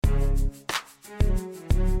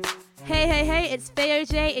it's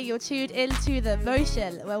FayoJ and you're tuned into The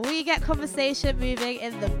Motion, where we get conversation moving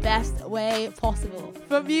in the best way possible.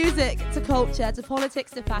 From music to culture to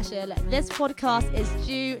politics to fashion, this podcast is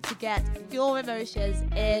due to get your emotions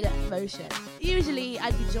in motion. Usually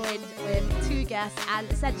I'd be joined with two guests and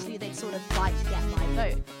essentially they'd sort of fight to get my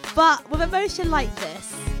vote. But with emotion like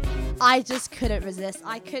this, I just couldn't resist.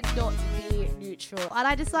 I could not be neutral. And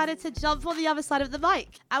I decided to jump on the other side of the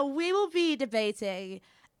mic. And we will be debating,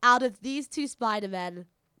 out of these two Spider-Men,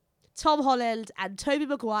 Tom Holland and Tobey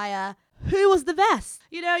Maguire, who was the best?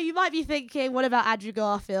 You know, you might be thinking, what about Andrew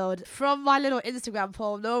Garfield? From my little Instagram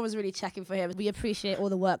poll, no one was really checking for him. We appreciate all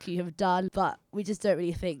the work you have done, but we just don't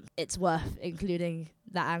really think it's worth including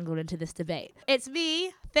that angle into this debate. It's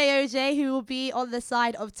me, FayoJ, who will be on the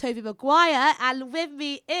side of Tobey Maguire, and with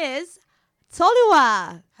me is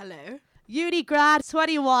Tolua. Hello. Uni grad,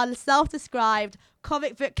 21, self-described,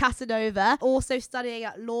 comic book Casanova, also studying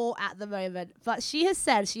at law at the moment. But she has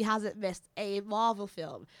said she hasn't missed a Marvel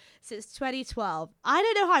film since 2012. I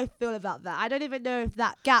don't know how I feel about that. I don't even know if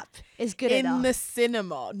that gap is good enough. In the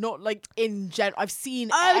cinema, not like in general. I've seen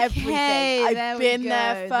everything. I've been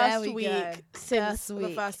there first week since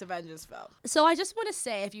the first Avengers film. So I just want to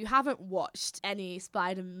say, if you haven't watched any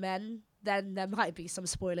Spider-Man, then there might be some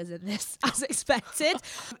spoilers in this, as expected.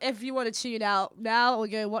 If you want to tune out now or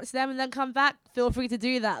go watch them and then come back, feel free to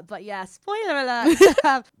do that. But yeah, spoiler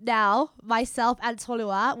alert. Now, myself and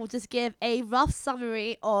Tolua will just give a rough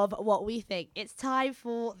summary of what we think. It's time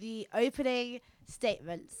for the opening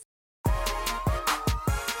statements.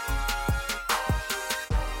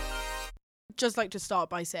 Just like to start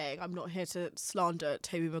by saying I'm not here to slander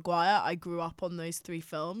Tobey Maguire. I grew up on those three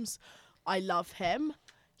films. I love him.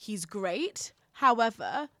 He's great.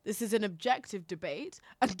 However, this is an objective debate,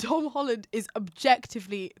 and Tom Holland is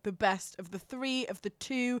objectively the best of the three, of the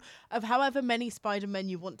two, of however many Spider-Men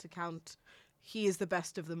you want to count. He is the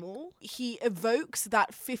best of them all. He evokes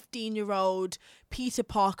that 15-year-old Peter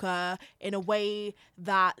Parker in a way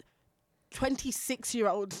that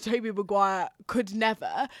 26-year-old Tobey Maguire could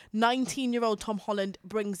never. 19-year-old Tom Holland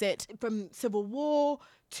brings it from Civil War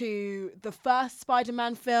to the first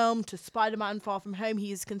Spider-Man film to Spider-Man Far From Home.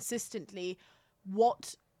 He is consistently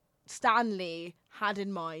what Stan Lee had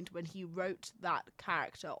in mind when he wrote that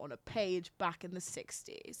character on a page back in the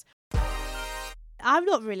 60s. I'm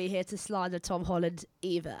not really here to slander Tom Holland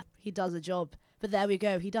either. He does a job. But there we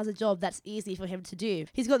go. He does a job that's easy for him to do.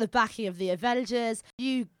 He's got the backing of the Avengers,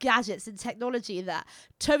 new gadgets and technology that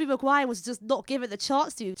Tobey Maguire was just not given the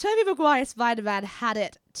chance to. Tobey Maguire Spider-Man had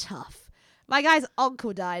it tough. My guy's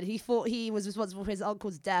uncle died. He thought he was responsible for his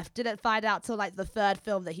uncle's death. Didn't find out till like the third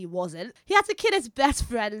film that he wasn't. He had to kill his best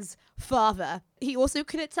friend's father. He also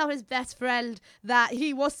couldn't tell his best friend that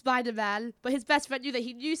he was Spider-Man, but his best friend knew that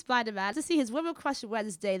he knew Spider-Man. To see his woman crush on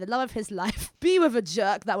Wednesday, the love of his life, be with a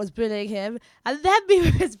jerk that was bullying him, and then be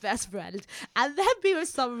with his best friend, and then be with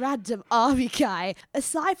some random army guy.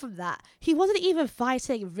 Aside from that, he wasn't even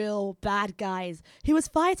fighting real bad guys. He was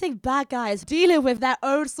fighting bad guys dealing with their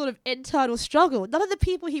own sort of internal struggle. None of the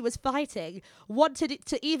people he was fighting wanted it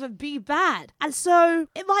to even be bad. And so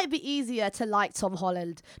it might be easier to like Tom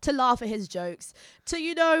Holland, to laugh at his jokes, to,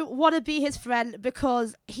 you know, want to be his friend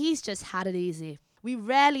because he's just had it easy. We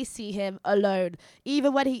rarely see him alone.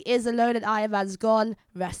 Even when he is alone and Iron Man's gone,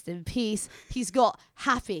 rest in peace, he's got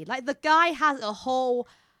Happy. Like, the guy has a whole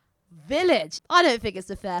village. I don't think it's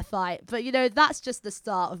a fair fight, but, you know, that's just the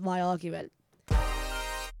start of my argument.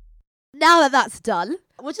 Now that that's done,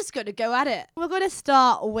 we're just going to go at it. We're going to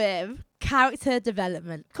start with character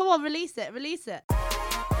development. Come on, release it.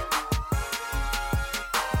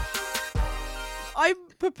 I'm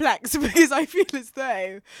perplexed because I feel as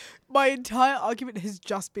though my entire argument has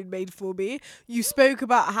just been made for me. You spoke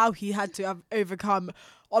about how he had to have overcome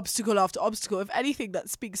obstacle after obstacle. If anything, that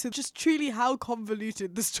speaks of just truly how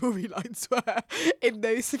convoluted the storylines were in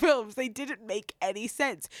those films. They didn't make any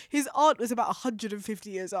sense. His aunt was about 150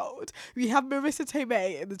 years old. We have Marissa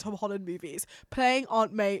Tomei in the Tom Holland movies playing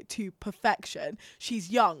Aunt May to perfection. She's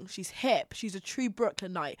young, she's hip, she's a true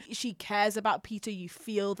Brooklynite. She cares about Peter, you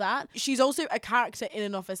feel that. She's also a character in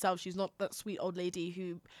and of herself. She's not that sweet old lady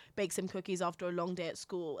who bakes him cookies after a long day at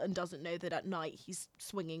school and doesn't know that at night he's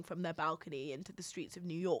swinging from their balcony into the streets of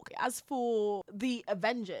New York. As for the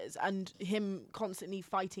Avengers and him constantly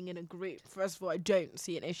fighting in a group, first of all, I don't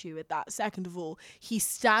see an issue with that. Second of all, he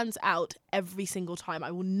stands out every single time.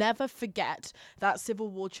 I will never forget that Civil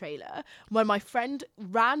War trailer when my friend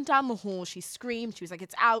ran down the hall. She screamed. She was like,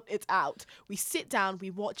 it's out, it's out. We sit down,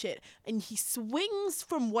 we watch it, and he swings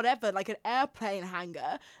from whatever, like an airplane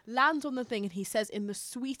hangar, lands on the thing, and he says in the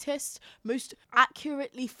sweetest quickest, most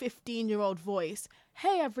accurately 15-year-old voice.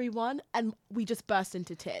 Hey everyone, and we just burst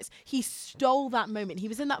into tears. He stole that moment. He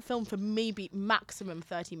was in that film for maybe maximum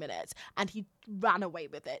 30 minutes and he ran away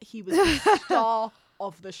with it. He was the star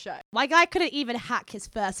of the show. My guy couldn't even hack his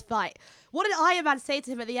first fight. What did Iron Man say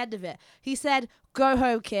to him at the end of it? He said, "Go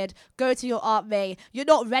home, kid. Go to your Aunt May. You're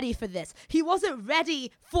not ready for this." He wasn't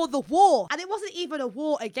ready for the war. And it wasn't even a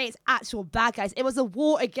war against actual bad guys. It was a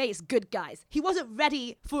war against good guys. He wasn't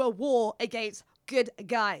ready for a war against good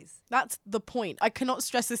guys. That's the point. I cannot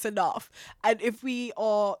stress this enough. And if we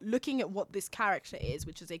are looking at what this character is,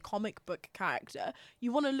 which is a comic book character,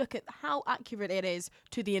 you want to look at how accurate it is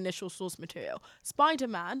to the initial source material.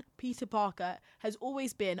 Spider-Man, Peter Parker, has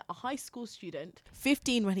always been a high school student,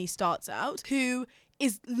 15 when he starts out, who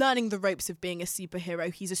is learning the ropes of being a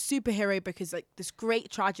superhero. He's a superhero because like this great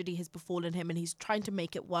tragedy has befallen him and he's trying to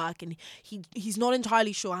make it work, and he's not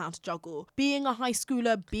entirely sure how to juggle being a high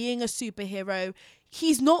schooler, being a superhero.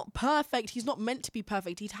 He's not perfect. He's not meant to be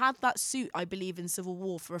perfect. He'd had that suit, I believe, in Civil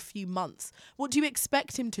War for a few months. What do you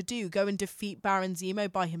expect him to do? Go and defeat Baron Zemo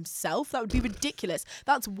by himself? That would be ridiculous.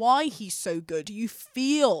 That's why he's so good. You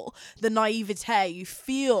feel the naivete. You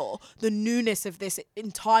feel the newness of this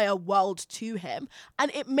entire world to him.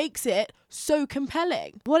 And it makes it so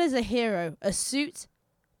compelling. What is a hero? A suit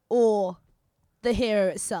or the hero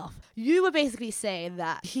itself? You were basically saying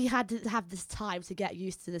that he had to have this time to get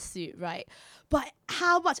used to the suit, right? But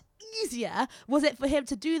how much easier was it for him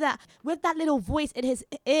to do that with that little voice in his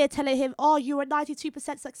ear telling him, "Oh, you are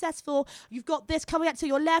 92% successful. You've got this coming up to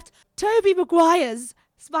your left." Tobey Maguire's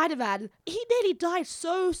Spider-Man, he nearly died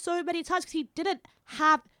so many times because he didn't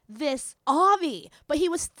have this army, but he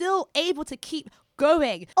was still able to keep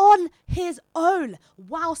going on his own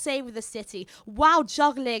while saving the city, while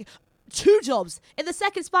juggling 2 jobs. In the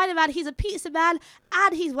second Spider-Man, he's a pizza man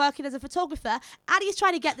and he's working as a photographer and he's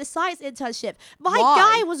trying to get the science internship. My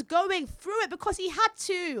guy was going through it because he had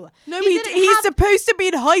to. No, he's supposed to be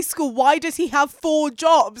in high school. Why does he have 4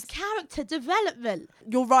 jobs? Character development.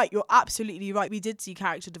 You're right. You're absolutely right. We did see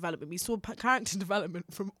character development. We saw character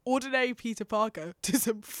development from ordinary Peter Parker to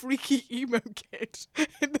some freaky emo kid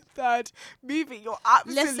in the 3rd movie. You're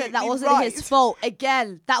absolutely right. Listen, that wasn't his fault.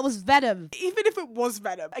 Again, that was Venom. Even if it was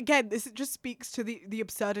Venom, again, this just speaks to the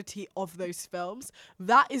absurdity of those films.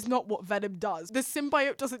 That is not what Venom does. The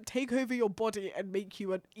symbiote doesn't take over your body and make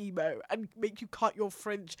you an emo and make you cut your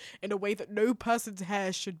fringe in a way that no person's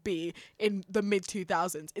hair should be in the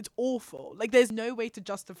mid-2000s. It's awful. Like, there's no way to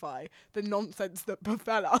justify the nonsense that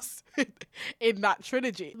befell us in that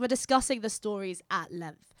trilogy. We're discussing the stories at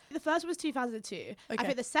length. The first one was 2002. Okay. I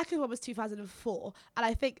think the second one was 2004. And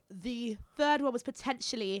I think the third one was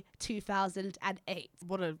potentially 2008.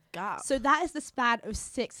 What a gap. So that is the span of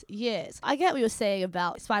 6 years. I get what you're saying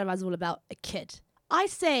about Spider-Man's all about a kid. I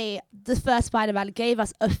say the first Spider-Man gave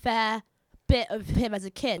us a fair bit of him as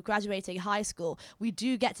a kid, graduating high school. We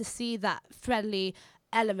do get to see that friendly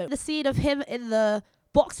element. The scene of him in the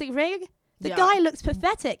boxing ring, the guy looks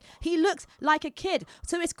pathetic. He looks like a kid.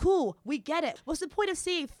 So it's cool. We get it. What's the point of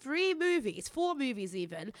seeing 4 movies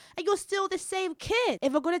even, and you're still the same kid?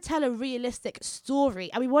 If we're going to tell a realistic story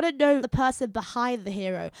and we want to know the person behind the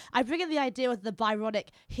hero, I bring in the idea of the Byronic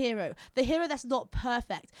hero. The hero that's not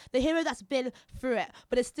perfect. The hero that's been through it,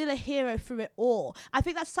 but is still a hero through it all. I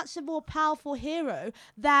think that's such a more powerful hero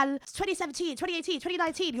than 2017, 2018,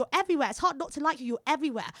 2019. You're everywhere. It's hard not to like you. You're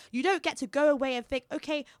everywhere. You don't get to go away and think,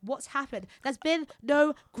 okay, what's happened? There's been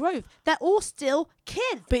no growth. They're all still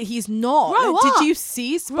kids. But he's not. Grow up. Did you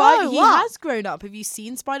see Spider? He has grown up. Have you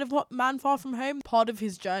seen Spider-Man Far From Home? Part of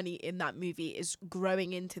his journey in that movie is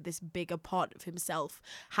growing into this bigger part of himself,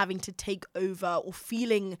 having to take over or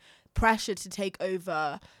feeling pressure to take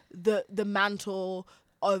over the mantle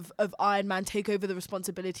of Iron Man, take over the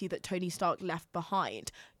responsibility that Tony Stark left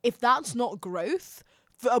behind. If that's not growth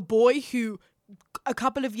for a boy who a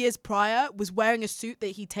couple of years prior was wearing a suit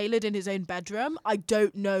that he tailored in his own bedroom, I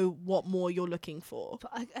don't know what more you're looking for.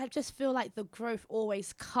 But I just feel like the growth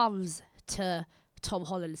always comes to Tom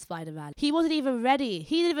Holland's Spider-Man. He wasn't even ready.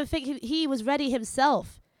 He didn't even think he was ready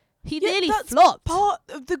himself. He nearly flopped. Part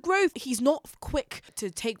of the growth. He's not quick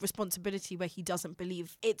to take responsibility where he doesn't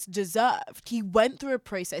believe it's deserved. He went through a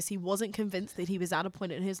process. He wasn't convinced that he was at a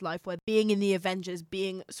point in his life where being in the Avengers,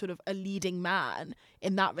 being sort of a leading man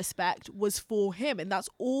in that respect was for him. And that's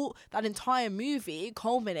all. That entire movie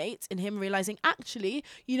culminates in him realizing, actually,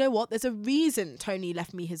 you know what? There's a reason Tony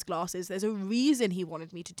left me his glasses. There's a reason he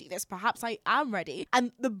wanted me to do this. Perhaps I am ready.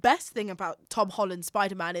 And the best thing about Tom Holland's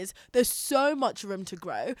Spider-Man is there's so much room to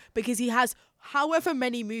grow, because he has however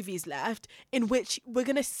many movies left in which we're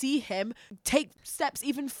going to see him take steps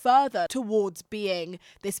even further towards being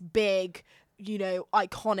this big, you know,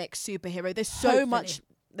 iconic superhero.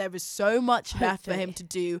 There is so much left for him to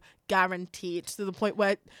do, guaranteed, to the point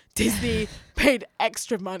where Disney paid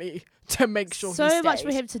extra money to make sure he stayed. So much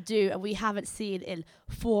for him to do, and we haven't seen in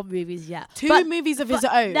 4 movies yet. 2 movies of his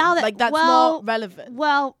own. Now that, that's not relevant.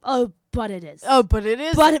 But it is. But it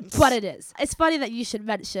is. But it is. It's funny that you should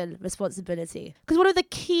mention responsibility, because one of the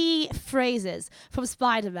key phrases from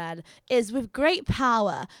Spider-Man is, with great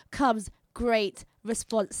power comes great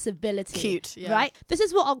responsibility. Cute, yeah. Right? This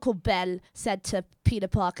is what Uncle Ben said to Peter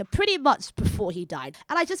Parker pretty much before he died.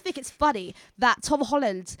 And I just think it's funny that Tom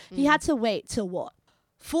Holland, he had to wait till what?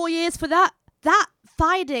 4 years for that? That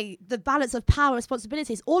finding the balance of power and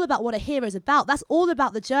responsibility is all about what a hero is about. That's all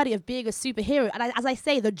about the journey of being a superhero. And as I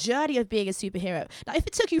say, the journey of being a superhero. Now, if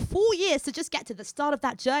it took you 4 years to just get to the start of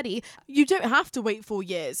that journey... You don't have to wait 4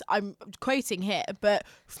 years. I'm quoting here, but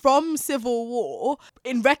from Civil War,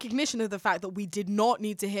 in recognition of the fact that we did not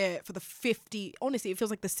need to hear it for the honestly, it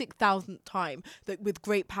feels like the 6,000th time that with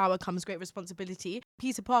great power comes great responsibility.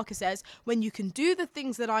 Peter Parker says, when you can do the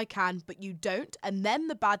things that I can, but you don't, and then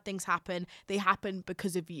the bad things happen, they happen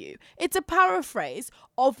because of you. It's a paraphrase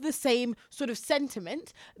of the same sort of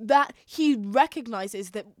sentiment, that he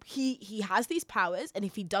recognizes that he has these powers, and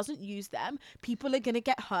if he doesn't use them, people are going to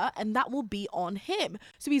get hurt, and that will be on him.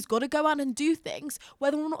 So he's got to go out and do things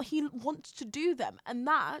whether or not he wants to do them. And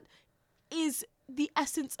that is the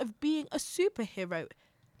essence of being a superhero,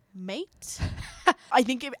 mate. I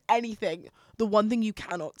think, if anything, the one thing you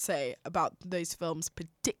cannot say about those films,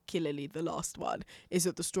 particularly the last one, is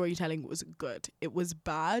that the storytelling was good. It was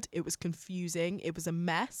bad. It was confusing. It was a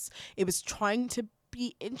mess. It was trying to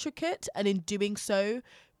be intricate, and in doing so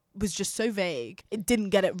was just so vague. It didn't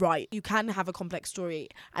get it right. You can have a complex story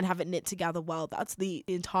and have it knit together well. That's the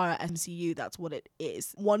entire MCU. That's what it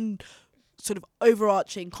is. One sort of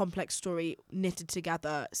overarching complex story knitted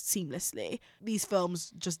together seamlessly. These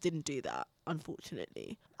films just didn't do that,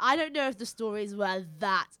 unfortunately. I don't know if the stories were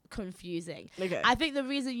that confusing. Okay. I think the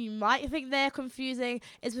reason you might think they're confusing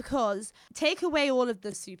is because, take away all of the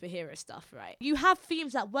superhero stuff, right? You have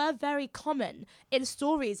themes that were very common in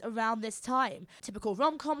stories around this time. Typical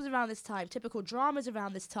rom-coms around this time, typical dramas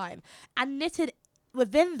around this time. And knitted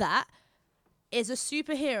within that is a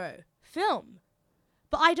superhero film.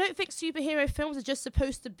 But I don't think superhero films are just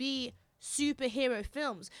supposed to be superhero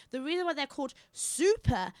films. The reason why they're called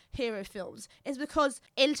superhero films is because,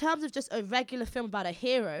 in terms of just a regular film about a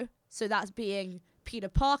hero, so that's being Peter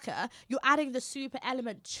Parker, you're adding the super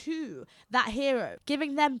element to that hero,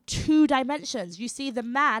 giving them 2 dimensions. You see the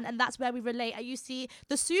man, and that's where we relate, and you see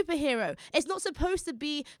the superhero. It's not supposed to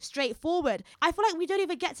be straightforward. I feel like we don't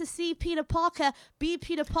even get to see Peter Parker be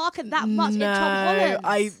Peter Parker that much in Tom Holland.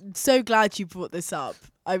 I'm so glad you brought this up.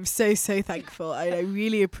 I'm so thankful. I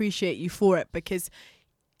really appreciate you for it, because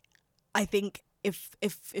I think if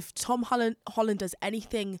Tom Holland does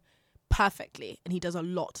anything perfectly, and he does a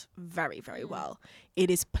lot very, very well,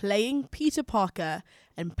 it is playing Peter Parker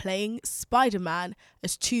and playing Spider-Man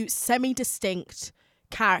as 2 semi-distinct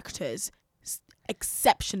characters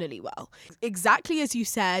exceptionally well. Exactly as you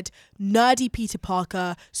said, nerdy Peter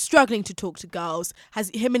Parker struggling to talk to girls, has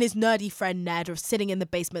him and his nerdy friend Ned are sitting in the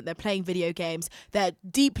basement, they're playing video games, they're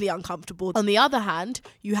deeply uncomfortable. On the other hand,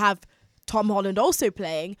 you have Tom Holland also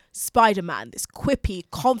playing Spider-Man, this quippy,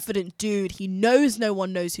 confident dude. He knows no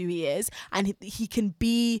one knows who he is, and he can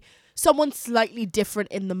be someone slightly different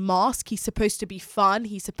in the mask. He's supposed to be fun,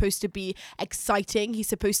 he's supposed to be exciting, he's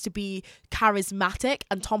supposed to be charismatic,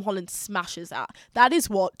 and Tom Holland smashes that. That is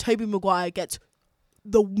what Tobey Maguire gets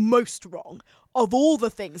the most wrong. Of all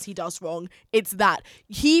the things he does wrong, it's that.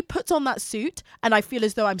 He puts on that suit, and I feel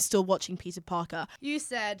as though I'm still watching Peter Parker. You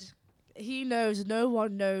said he knows no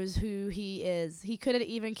one knows who he is. He couldn't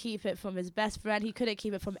even keep it from his best friend. He couldn't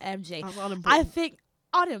keep it from MJ. I think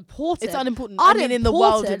unimportant. It's unimportant. I mean, in the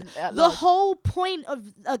world. The whole point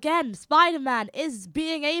of, again, Spider-Man is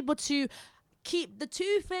being able to keep the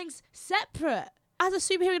 2 things separate. As a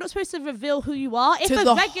superhero, you're not supposed to reveal who you are. To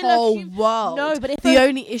the whole world. No, but if the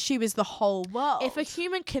only issue is the whole world. If a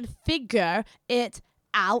human can figure it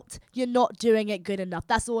out, you're not doing it good enough.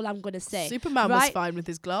 That's all I'm going to say. Superman was fine with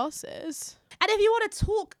his glasses. And if you want to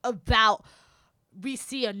talk about, we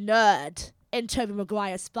see a nerd in Tobey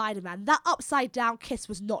Maguire's Spider-Man, that upside down kiss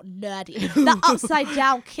was not nerdy. That upside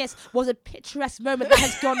down kiss was a picturesque moment that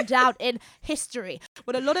has gone down in history.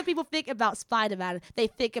 When a lot of people think about Spider-Man, they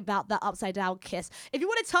think about that upside down kiss. If you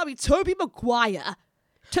want to tell me Tobey Maguire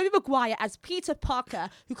as Peter Parker,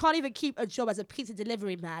 who can't even keep a job as a pizza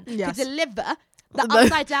delivery man, could deliver The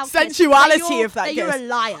upside down kiss, sensuality of that kiss. You're a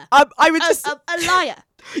liar. I would just... A liar.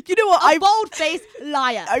 You know what? A bold-faced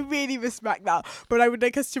liar. I really respect that. But I would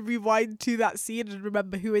like us to rewind to that scene and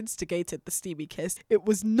remember who instigated the steamy kiss. It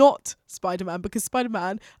was not Spider-Man, because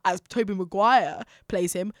Spider-Man, as Tobey Maguire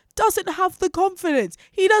plays him, doesn't have the confidence.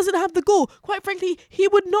 He doesn't have the gall. Quite frankly, he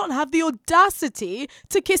would not have the audacity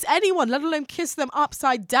to kiss anyone, let alone kiss them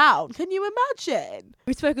upside down. Can you imagine?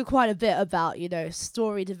 We've spoken quite a bit about,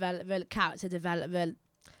 story development, character development.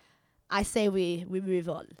 I say we move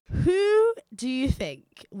on. Who do you think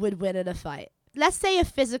would win in a fight? Let's say a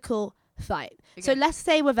physical fight. Okay. So let's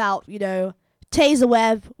say without, taser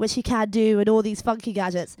web, which he can do, and all these funky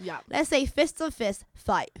gadgets. Yeah. Let's say fist on fist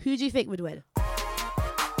fight. Who do you think would win?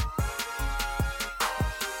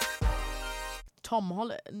 Tom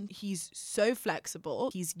Holland, he's so flexible.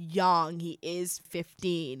 He's young. He is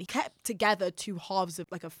 15. He kept together two halves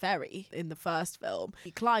of like a ferry in the first film.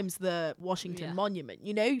 He climbs the Washington Monument.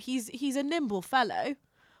 He's a nimble fellow.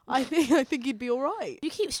 I think he'd be all right. You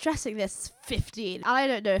keep stressing this 15. I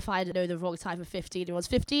don't know if I know the wrong type of 15-year-olds.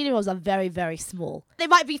 15-year-olds are very, very small. They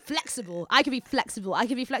might be flexible. I could be flexible. I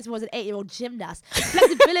could be flexible as an 8-year-old gymnast.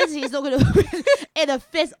 Flexibility is not going to win in a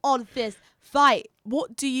fist-on-fist fight.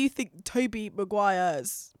 What do you think Tobey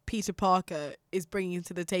Maguire's Peter Parker is bringing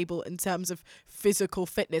to the table in terms of physical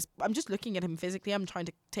fitness? I'm just looking at him physically. I'm trying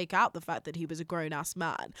to take out the fact that he was a grown-ass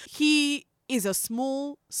man. He is a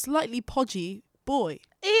small, slightly podgy boy.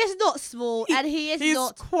 He is not small, and he is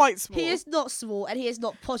not quite small. He is not small, and he is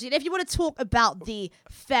not podgy. And if you want to talk about the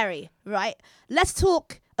ferry, right? Let's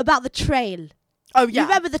talk about the train. Oh, yeah. You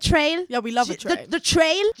remember the train? Yeah, we love a train. The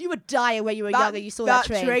train? You were dying when you were younger. You saw that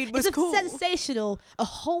train. That train was cool. It's sensational. A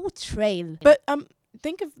whole train. But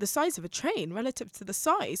think of the size of a train relative to the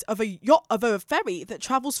size of a yacht, of a ferry that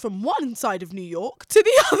travels from one side of New York to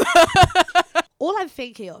the other. All I'm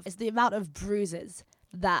thinking of is the amount of bruises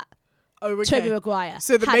that okay. Tobey Maguire.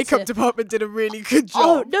 So the makeup department did a really good job.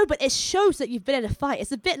 Oh, no, but it shows that you've been in a fight.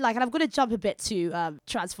 It's a bit like, and I'm going to jump a bit to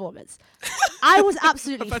Transformers. I was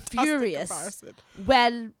absolutely furious comparison.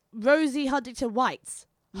 When Rosie Huntington-White's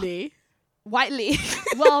Whiteley.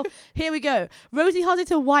 Well, here we go. Rosie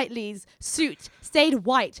Huntington-Whiteley's suit stayed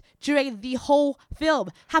white during the whole film.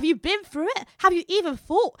 Have you been through it? Have you even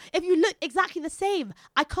fought? If you look exactly the same,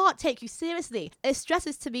 I can't take you seriously. It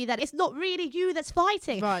stresses to me that it's not really you that's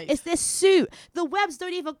fighting. Right. It's this suit. The webs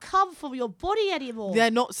don't even come from your body anymore. They're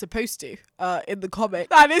not supposed to in the comic.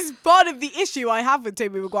 That is part of the issue I have with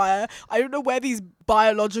Tobey Maguire. I don't know where these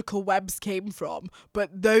biological webs came from, but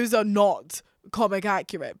those are not comic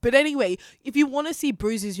accurate. But anyway, if you want to see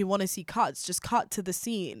bruises, you want to see cuts, just cut to the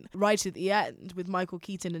scene right at the end with Michael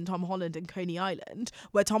Keaton and Tom Holland in Coney Island,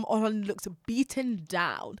 where Tom Holland looks beaten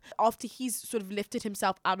down after he's sort of lifted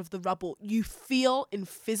himself out of the rubble. You feel in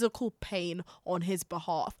physical pain on his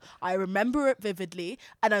behalf. I remember it vividly,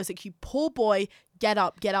 and I was like, you poor boy, get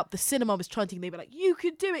up, get up. The cinema was chanting. They were like, you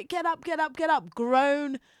could do it, get up, get up, get up.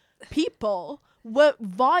 Grown people were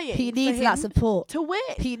vying. He needs that support to win.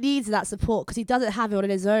 He needs that support because he doesn't have it on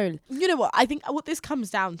his own. You know what? I think what this comes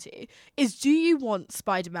down to is, do you want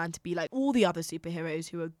Spider-Man to be like all the other superheroes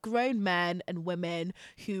who are grown men and women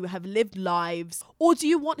who have lived lives, or do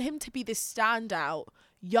you want him to be this standout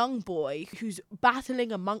young boy who's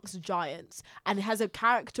battling amongst giants and has a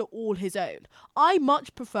character all his own? I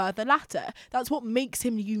much prefer the latter. That's what makes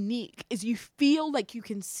him unique, is you feel like you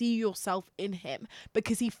can see yourself in him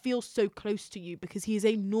because he feels so close to you, because he is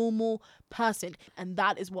a normal person, and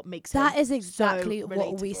that is what makes him exactly so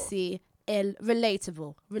what we see in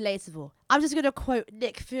relatable. I'm just going to quote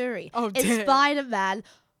Nick Fury in Spider-Man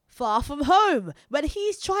Far From Home, when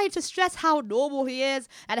he's trying to stress how normal he is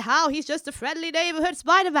and how he's just a friendly neighborhood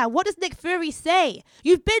Spider-Man. What does Nick Fury say?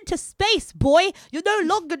 You've been to space, boy. You're no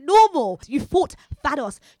longer normal. You fought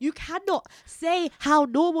Thanos. You cannot say how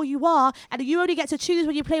normal you are, and you only get to choose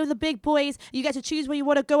when you play with the big boys. You get to choose when you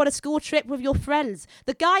want to go on a school trip with your friends.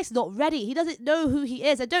 The guy's not ready. He doesn't know who he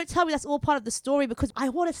is. And don't tell me that's all part of the story, because I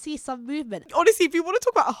want to see some movement. Honestly, if you want to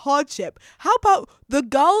talk about hardship, how about the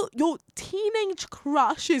girl, your teenage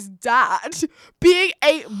crush's dad, being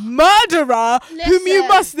a murderer whom you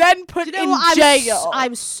must then put in jail?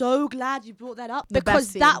 I'm so glad you brought that up,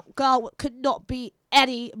 because that girl could not be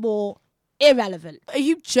any more irrelevant. Are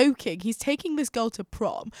you joking? He's taking this girl to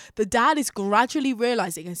prom. The dad is gradually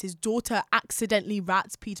realizing, as his daughter accidentally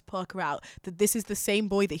rats Peter Parker out, that this is the same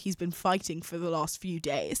boy that he's been fighting for the last few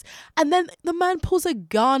days. And then the man pulls a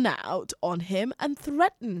gun out on him and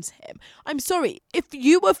threatens him. I'm sorry, if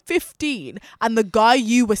you were 15 and the guy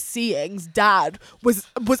you were seeing's dad was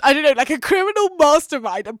I don't know, like a criminal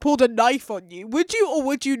mastermind and pulled a knife on you, would you or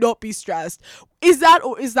would you not be stressed? Is that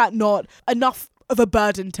or is that not enough of a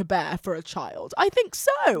burden to bear for a child. I think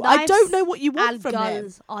so. I Knives don't know what you want and from him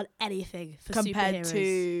guns aren't anything for compared superheroes.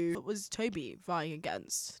 to what was Tobey vying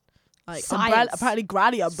against. Like Science. apparently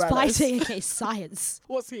granny umbrellas. Fighting against science.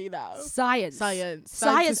 What's he now? Science. Science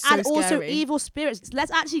And is so also scary. evil spirits.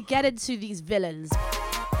 Let's actually get into these villains.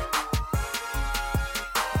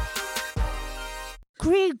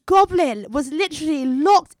 Green Goblin was literally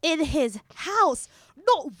locked in his house,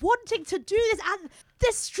 not wanting to do this, and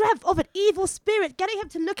this strength of an evil spirit, getting him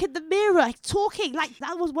to look in the mirror, talking, like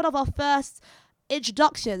that was one of our first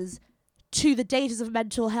introductions to the dangers of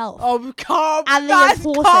mental health. Oh, come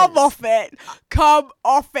off it. Come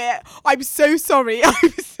off it. I'm so sorry. I'm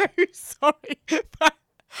so sorry.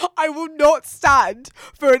 I will not stand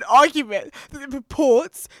for an argument that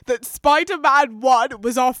purports that Spider-Man 1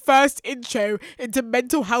 was our first intro into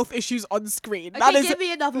mental health issues on screen. Okay, that is give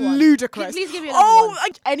me another one. ludicrous. Please give me another one.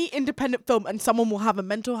 Like any independent film and someone will have a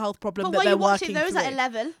mental health problem But that were they're you watching working those through. at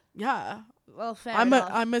 11? Yeah. Well, fair I'm enough.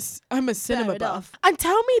 a cinema buff. enough. And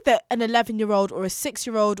tell me that an 11-year-old or a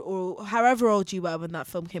 6-year-old or however old you were when that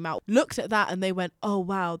film came out looked at that and they went, oh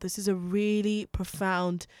wow, this is a really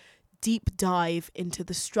profound deep dive into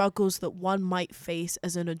the struggles that one might face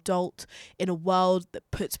as an adult in a world that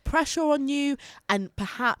puts pressure on you and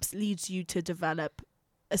perhaps leads you to develop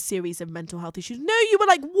a series of mental health issues. No, you were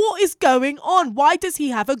like, what is going on? Why does he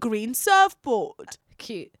have a green surfboard?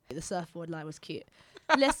 Cute. The surfboard line was cute.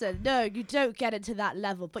 Listen, no, you don't get into that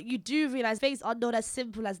level, but you do realise things are not as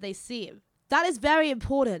simple as they seem. That is very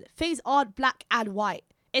important. Things aren't black and white.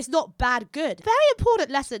 It's not bad, good. Very important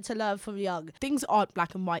lesson to learn from young. Things aren't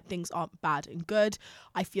black and white. Things aren't bad and good.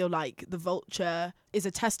 I feel like the Vulture is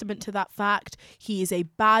a testament to that fact. He is a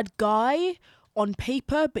bad guy on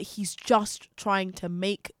paper, but he's just trying to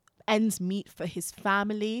make ends meet for his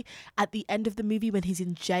family. At the end of the movie, when he's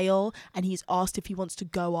in jail and he's asked if he wants to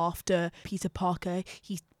go after Peter Parker,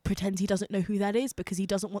 he pretends he doesn't know who that is because he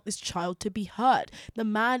doesn't want this child to be hurt. The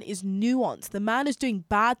man is nuanced. The man is doing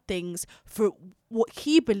bad things for what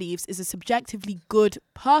he believes is a subjectively good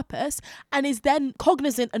purpose and is then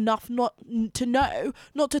cognizant enough not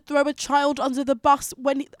to throw a child under the bus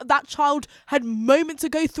when that child had moments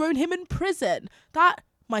ago thrown him in prison. That,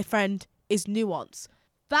 my friend, is nuance.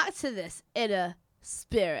 Back to this inner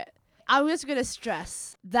spirit. I'm just going to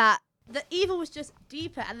stress that the evil was just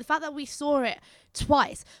deeper, and the fact that we saw it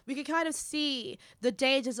twice, we can kind of see the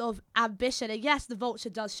dangers of ambition. And yes, the Vulture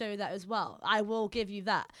does show that as well. I will give you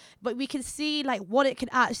that. But we can see like what it can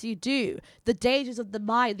actually do, the dangers of the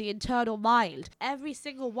mind, the internal mind. Every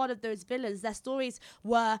single one of those villains, their stories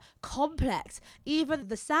were complex. Even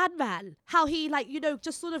the Sandman, how he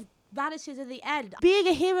just sort of vanishes in the end. Being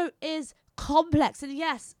a hero is complex, and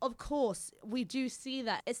yes, of course, we do see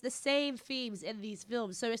that it's the same themes in these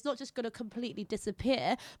films, so it's not just going to completely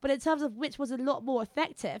disappear. But in terms of which was a lot more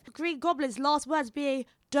effective, Green Goblin's last words being,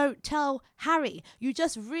 "Don't tell Harry," you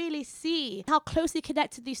just really see how closely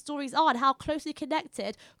connected these stories are and how closely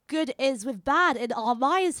connected good is with bad in our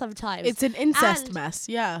minds sometimes. It's an incest mess,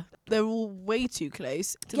 yeah. They're all way too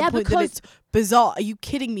close to the point that because it's bizarre. Are you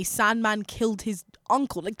kidding me? Sandman killed his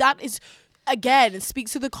uncle. Like, that is... Again, it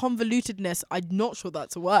speaks to the convolutedness, I'm not sure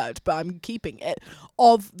that's a word, but I'm keeping it,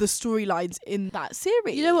 of the storylines in that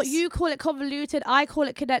series. You know what, you call it convoluted, I call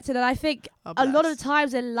it connected, and I think a lot of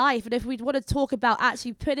times in life, and if we want to talk about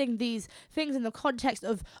actually putting these things in the context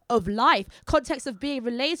of life, context of being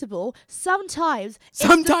relatable, sometimes it's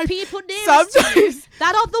the people nearest to you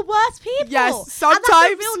that are the worst people. Yes, sometimes. And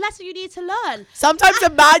that's a real lesson you need to learn. Sometimes a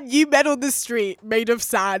man you met on the street made of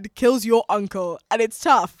sand kills your uncle, and it's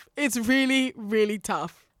tough. It's really, really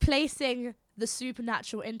tough. Placing the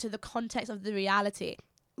supernatural into the context of the reality.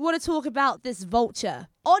 We want to talk about this Vulture.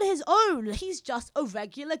 On his own, he's just a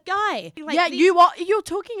regular guy. You're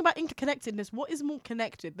talking about interconnectedness. What is more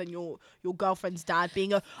connected than your girlfriend's dad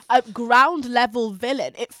being a ground level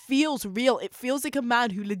villain? It feels real. It feels like a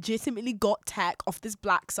man who legitimately got tech off this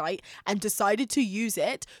black site and decided to use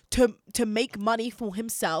it to make money for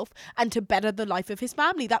himself and to better the life of his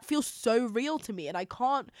family. That feels so real to me, and I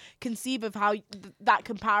can't conceive of how that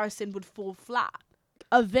comparison would fall flat.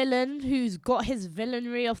 A villain who's got his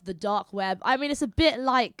villainry off the dark web. I mean, it's a bit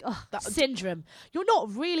like Syndrome. You're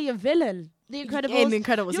not really a villain. The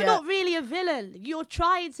Incredibles. You're not really a villain. You're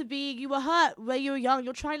trying to be. You were hurt when you were young.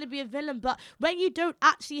 You're trying to be a villain. But when you don't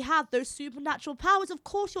actually have those supernatural powers, of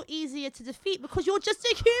course you're easier to defeat because you're just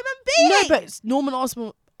a human being. No, but Norman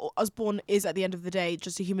Osborn is, at the end of the day,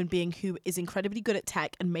 just a human being who is incredibly good at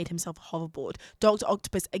tech and made himself a hoverboard. Dr.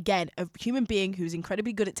 Octopus, again, a human being who's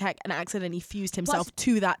incredibly good at tech and accidentally fused himself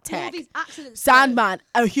to that tech. Sandman,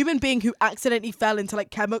 a human being who accidentally fell into like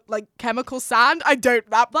chemical sand.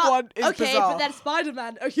 That one is bizarre. But then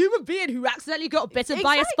Spider-Man, a human being who accidentally got bitten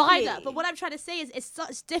by a spider. But what I'm trying to say is it's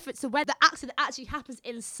such difference to where the accident actually happens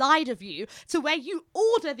inside of you to where you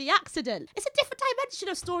order the accident. It's a different dimension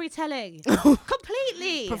of storytelling.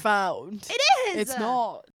 Completely. Profound. It is. It's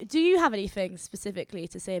not. Do you have anything specifically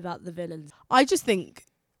to say about the villains? I just think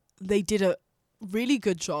they did a really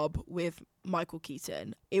good job with Michael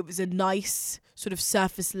Keaton. It was a nice sort of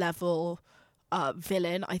surface level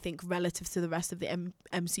villain, I think, relative to the rest of the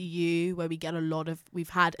MCU, where we've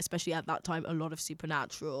had, especially at that time, a lot of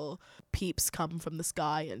supernatural peeps come from the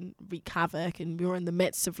sky and wreak havoc, and we were in the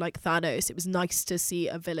midst of like Thanos. It was nice to see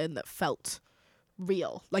a villain that felt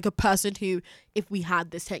real, like a person who, if we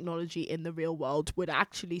had this technology in the real world, would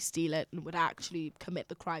actually steal it and would actually commit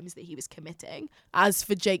the crimes that he was committing. As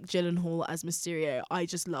for Jake Gyllenhaal as Mysterio, I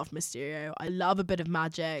just love Mysterio. I love a bit of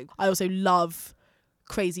magic. I also love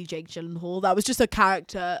crazy Jake Gyllenhaal. That was just a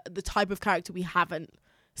character, the type of character we haven't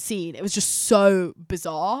seen. It was just so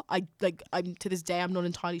bizarre. I'm to this day, I'm not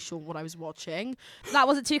entirely sure what I was watching. That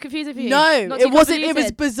wasn't too confusing for you? No, it wasn't. It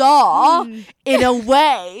was bizarre in a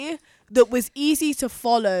way that was easy to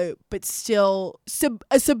follow, but still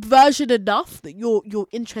a subversion enough that your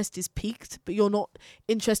interest is piqued, but you're not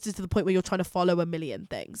interested to the point where you're trying to follow a million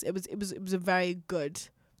things. It was a very good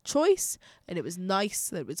choice, and it was nice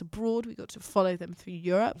that it was abroad. We got to follow them through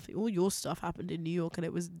Europe. All your stuff happened in New York, and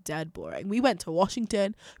it was dead boring. We went to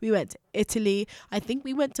Washington, we went to Italy, I think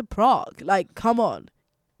we went to Prague. Like, come on,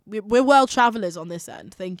 we're world travelers on this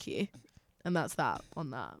end. Thank you. And that's that on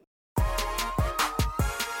that.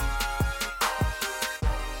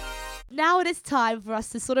 Now it is time for us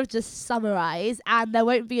to sort of just summarize, and there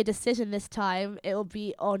won't be a decision this time. It will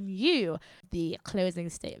be on you, the closing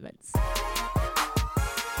statements.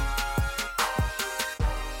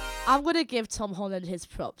 I'm going to give Tom Holland his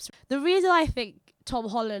props. The reason I think Tom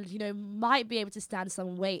Holland, might be able to stand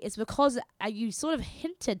some weight is because you sort of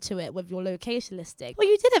hinted to it with your location listing. Well,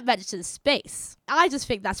 you didn't mention space. I just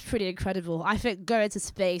think that's pretty incredible. I think going to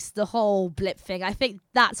space, the whole blip thing, I think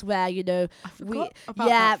that's where, I forgot about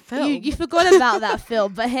that film. You forgot about that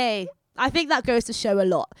film. But hey, I think that goes to show a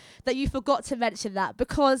lot that you forgot to mention that,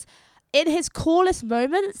 because in his coolest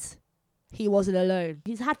moments, he wasn't alone.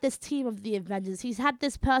 He's had this team of the Avengers. He's had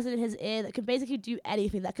this person in his ear that can basically do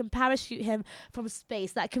anything, that can parachute him from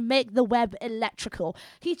space, that can make the web electrical.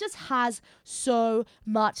 He just has so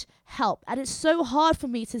much help. And it's so hard for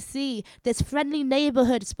me to see this friendly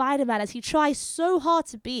neighborhood Spider-Man as he tries so hard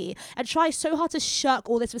to be and tries so hard to shirk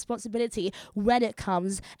all this responsibility when it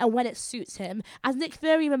comes and when it suits him. As Nick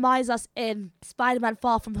Fury reminds us in Spider-Man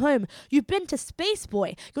Far From Home, you've been to Space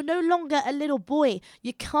Boy. You're no longer a little boy.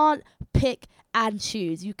 You can't pick and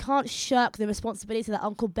choose. You can't shirk the responsibility that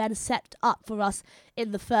Uncle Ben set up for us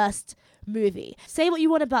in the first movie. Say what you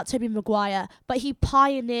want about Tobey Maguire, but he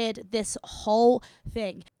pioneered this whole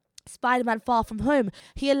thing. Spider-Man Far From Home,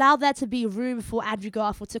 he allowed there to be room for Andrew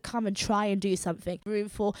Garfield to come and try and do something. Room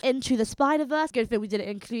for Into the Spider-Verse. Good thing we didn't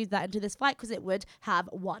include that into this fight because it would have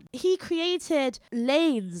won. He created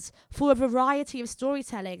lanes for a variety of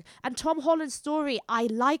storytelling. And Tom Holland's story, I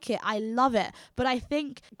like it. I love it. But I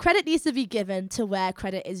think credit needs to be given to where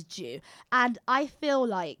credit is due. And I feel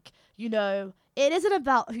like, it isn't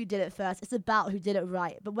about who did it first. It's about who did it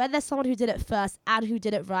right. But when there's someone who did it first and who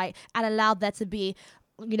did it right and allowed there to be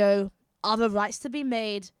other rights to be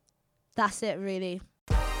made, that's it, really.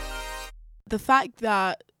 The fact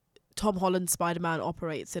that Tom Holland's Spider-Man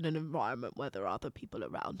operates in an environment where there are other people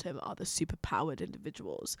around him, other superpowered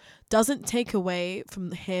individuals, doesn't take away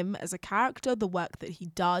from him as a character, the work that he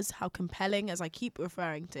does, how compelling, as I keep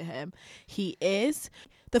referring to him, he is.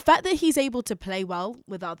 The fact that he's able to play well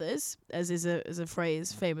with others, as is a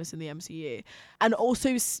phrase famous in the MCU, and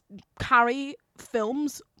also carry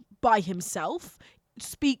films by himself,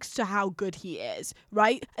 speaks to how good he is,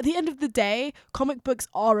 right? At the end of the day, comic books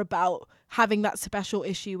are about having that special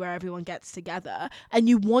issue where everyone gets together, and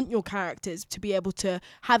you want your characters to be able to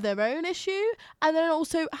have their own issue and then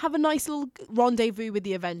also have a nice little rendezvous with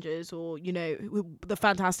the Avengers or, the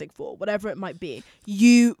Fantastic Four, whatever it might be.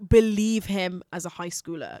 You believe him as a high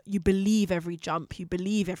schooler. You believe every jump. You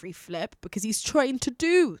believe every flip because he's trained to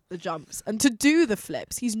do the jumps and to do the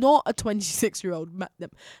flips. He's not a 26-year-old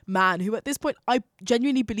man who at this point I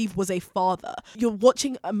genuinely believe was a father. You're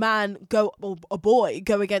watching a boy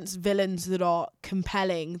go against villains ones that are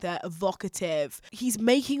compelling, they're evocative. He's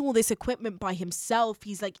making all this equipment by himself.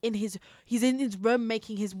 He's like in his room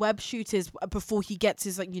making his web shooters before he gets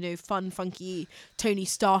his like, you know, fun, funky Tony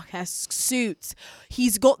Stark-esque suits.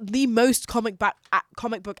 He's got the most comic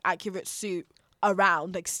book accurate suit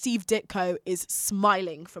around. Like Steve Ditko is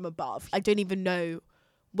smiling from above. I don't even know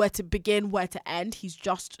where to begin, where to end. He's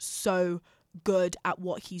just so good at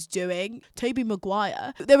what he's doing. Tobey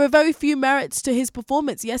Maguire, there were very few merits to his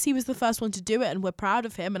performance. Yes, he was the first one to do it and we're proud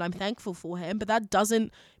of him and I'm thankful for him, but that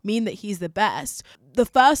doesn't mean that he's the best. The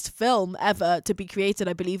first film ever to be created,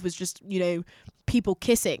 I believe, was just, you know, people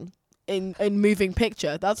kissing in moving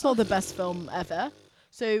picture. That's not the best film ever.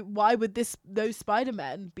 So why would those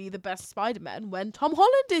Spider-Men be the best Spider-Man when Tom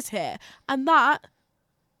Holland is here? And that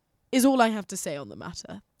is all I have to say on the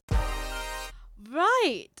matter.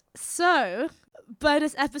 Right. So,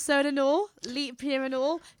 bonus episode and all, leap year and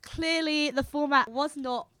all. Clearly, the format was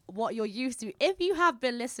not what you're used to. If you have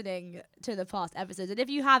been listening to the past episodes, and if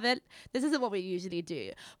you haven't, this isn't what we usually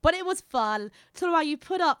do. But it was fun. Tolua, you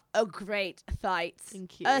put up a great fight.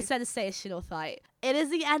 Thank you. A sensational fight. It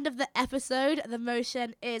is the end of the episode. The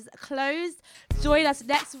motion is closed. Join us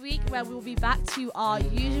next week where we'll be back to our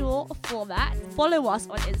usual format. Follow us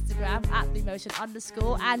on Instagram at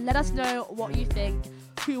 @themotion_, and let us know what you think,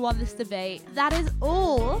 who won this debate. That is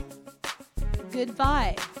all.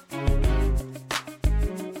 Goodbye.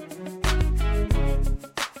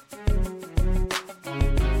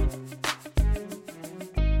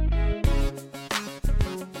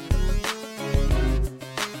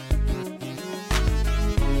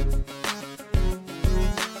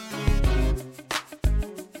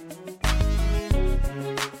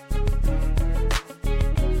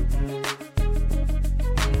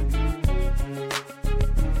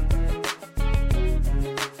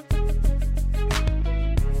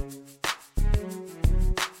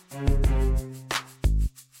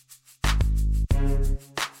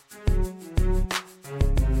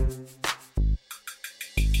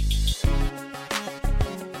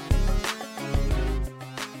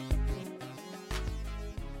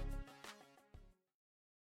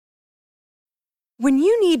 When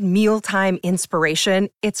you need mealtime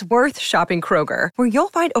inspiration, it's worth shopping Kroger, where you'll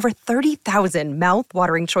find over 30,000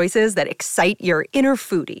 mouth-watering choices that excite your inner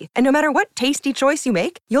foodie. And no matter what tasty choice you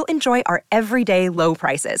make, you'll enjoy our everyday low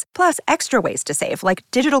prices, plus extra ways to save, like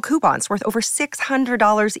digital coupons worth over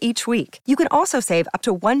 $600 each week. You can also save up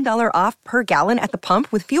to $1 off per gallon at the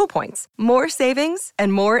pump with fuel points. More savings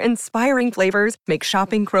and more inspiring flavors make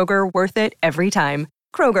shopping Kroger worth it every time.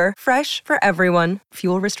 Kroger, fresh for everyone.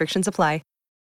 Fuel restrictions apply.